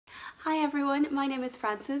Hi everyone, my name is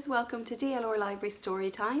Frances. Welcome to DLR Library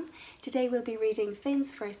Storytime. Today we'll be reading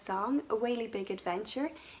Finn's first song, A Whaley Big Adventure.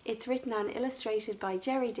 It's written and illustrated by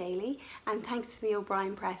Gerry Daly, and thanks to the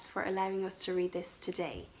O'Brien Press for allowing us to read this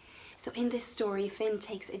today. So in this story, Finn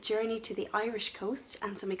takes a journey to the Irish coast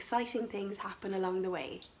and some exciting things happen along the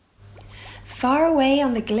way. Far away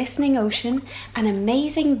on the glistening ocean, an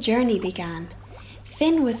amazing journey began.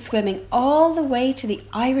 Finn was swimming all the way to the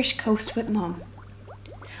Irish coast with Mum.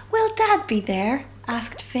 "Will Dad be there?"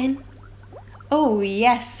 asked Finn. "Oh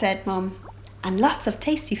yes," said Mum, "and lots of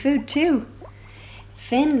tasty food too."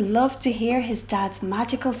 Finn loved to hear his dad's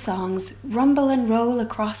magical songs rumble and roll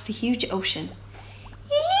across the huge ocean.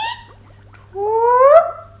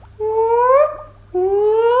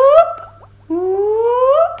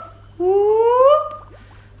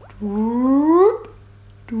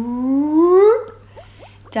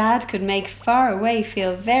 Dad could make far away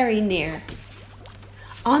feel very near.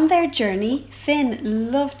 On their journey,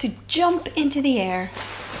 Finn loved to jump into the air,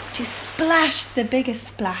 to splash the biggest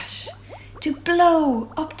splash, to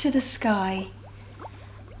blow up to the sky,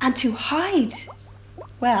 and to hide.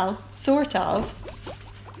 Well, sort of.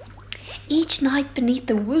 Each night beneath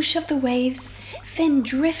the whoosh of the waves, Finn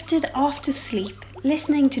drifted off to sleep,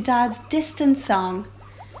 listening to Dad's distant song.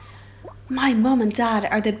 "My Mum and Dad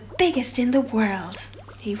are the biggest in the world,"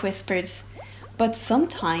 he whispered. But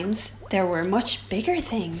sometimes there were much bigger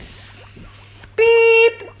things.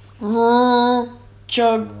 Beep!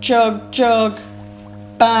 Chug, chug, chug.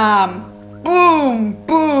 Bam! Boom,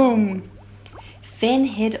 boom! Finn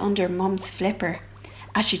hid under Mum's flipper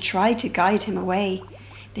as she tried to guide him away.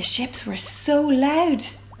 The ships were so loud.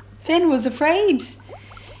 Finn was afraid.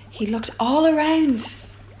 He looked all around,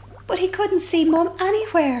 but he couldn't see Mum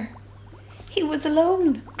anywhere. He was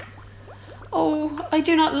alone. "Oh, I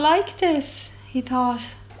do not like this," he thought.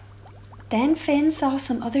 Then Finn saw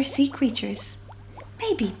some other sea creatures.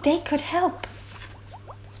 Maybe they could help.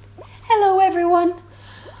 "Hello everyone,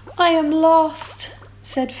 I am lost,"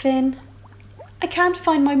 said Finn. "I can't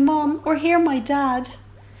find my mum or hear my dad.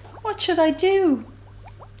 What should I do?"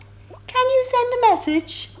 "Can you send a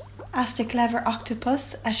message?" asked a clever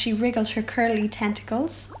octopus as she wriggled her curly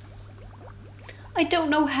tentacles. "I don't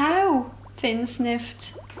know how," Finn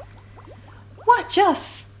sniffed. "Watch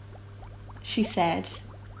us," she said.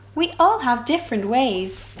 "We all have different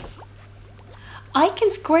ways." "I can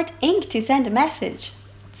squirt ink to send a message,"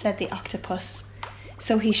 said the octopus.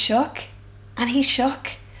 So he shook and he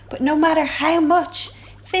shook, but no matter how much,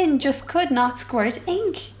 Finn just could not squirt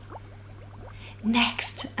ink.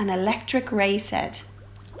 Next, an electric ray said,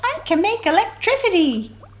 "I can make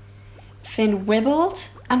electricity." Finn wibbled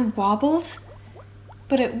and wobbled,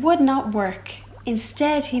 but it would not work.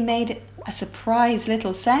 Instead, he made a surprise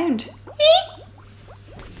little sound.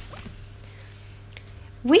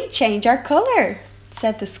 "We change our colour,"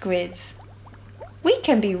 said the squids. "We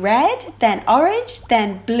can be red, then orange,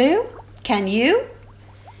 then blue. Can you?"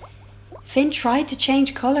 Finn tried to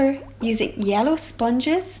change colour using yellow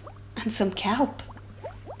sponges and some kelp.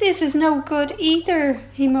 "This is no good either,"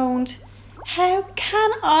 he moaned. "How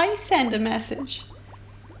can I send a message?"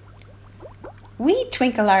 "We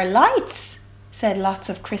twinkle our lights," said lots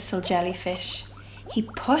of crystal jellyfish. He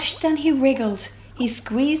pushed and he wriggled. He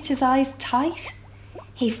squeezed his eyes tight.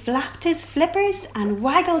 He flapped his flippers and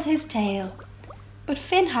waggled his tail. But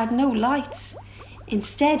Finn had no lights.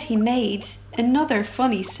 Instead, he made another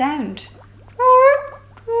funny sound.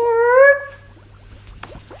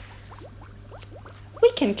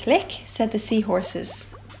 "We can click," said the seahorses.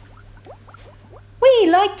 "We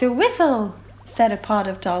like to whistle," said a pod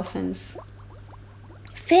of dolphins.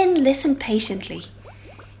 Finn listened patiently.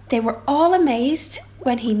 They were all amazed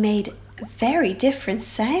when he made a very different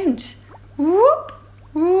sound. "Whoop,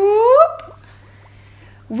 whoop."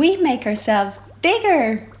 "We make ourselves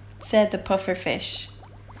bigger," said the pufferfish.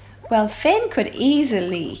 Well, Finn could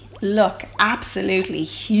easily look absolutely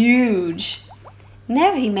huge.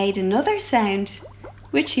 Now he made another sound,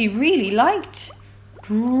 which he really liked.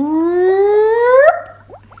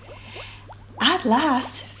 At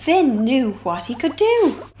last, Finn knew what he could do.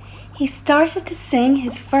 He started to sing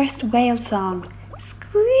his first whale song.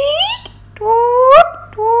 Squeak!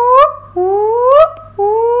 Whoop, whoop, whoop,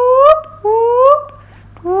 whoop, whoop,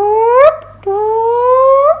 whoop,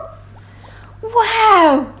 whoop.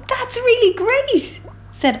 "Wow, that's really great,"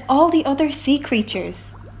 said all the other sea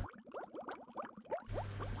creatures.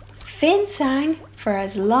 Finn sang for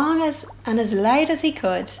as long as and as loud as he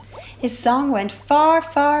could. His song went far,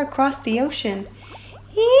 far across the ocean.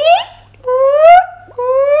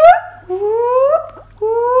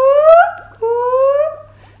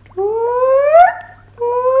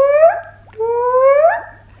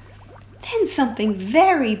 something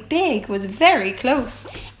very big was very close.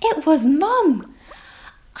 It was Mum.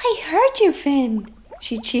 "I heard you, Finn,"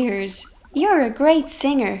 she cheered. "You're a great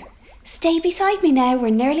singer. Stay beside me now, we're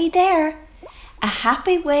nearly there." A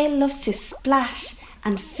happy whale loves to splash,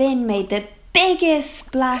 and Finn made the biggest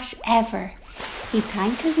splash ever. He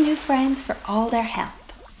thanked his new friends for all their help.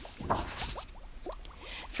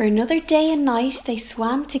 For another day and night they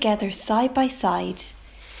swam together side by side.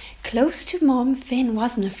 Close to Mum, Finn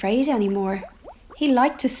wasn't afraid anymore. He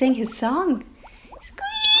liked to sing his song.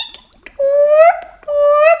 Squeak! Whoop,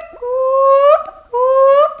 whoop, whoop,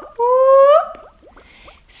 whoop, whoop.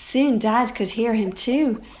 Soon Dad could hear him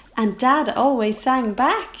too, and Dad always sang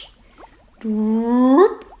back.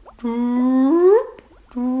 Whoop, whoop,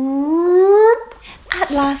 whoop.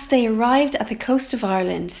 At last they arrived at the coast of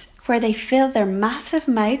Ireland, where they filled their massive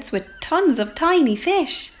mouths with tons of tiny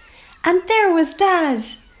fish. And there was Dad.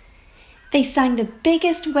 They sang the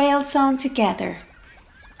biggest whale song together.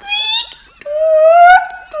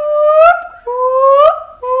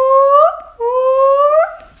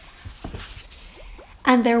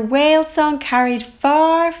 And their whale song carried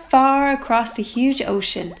far, far across the huge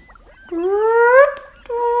ocean.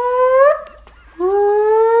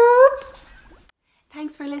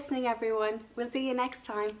 Thanks for listening, everyone. We'll see you next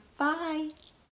time. Bye.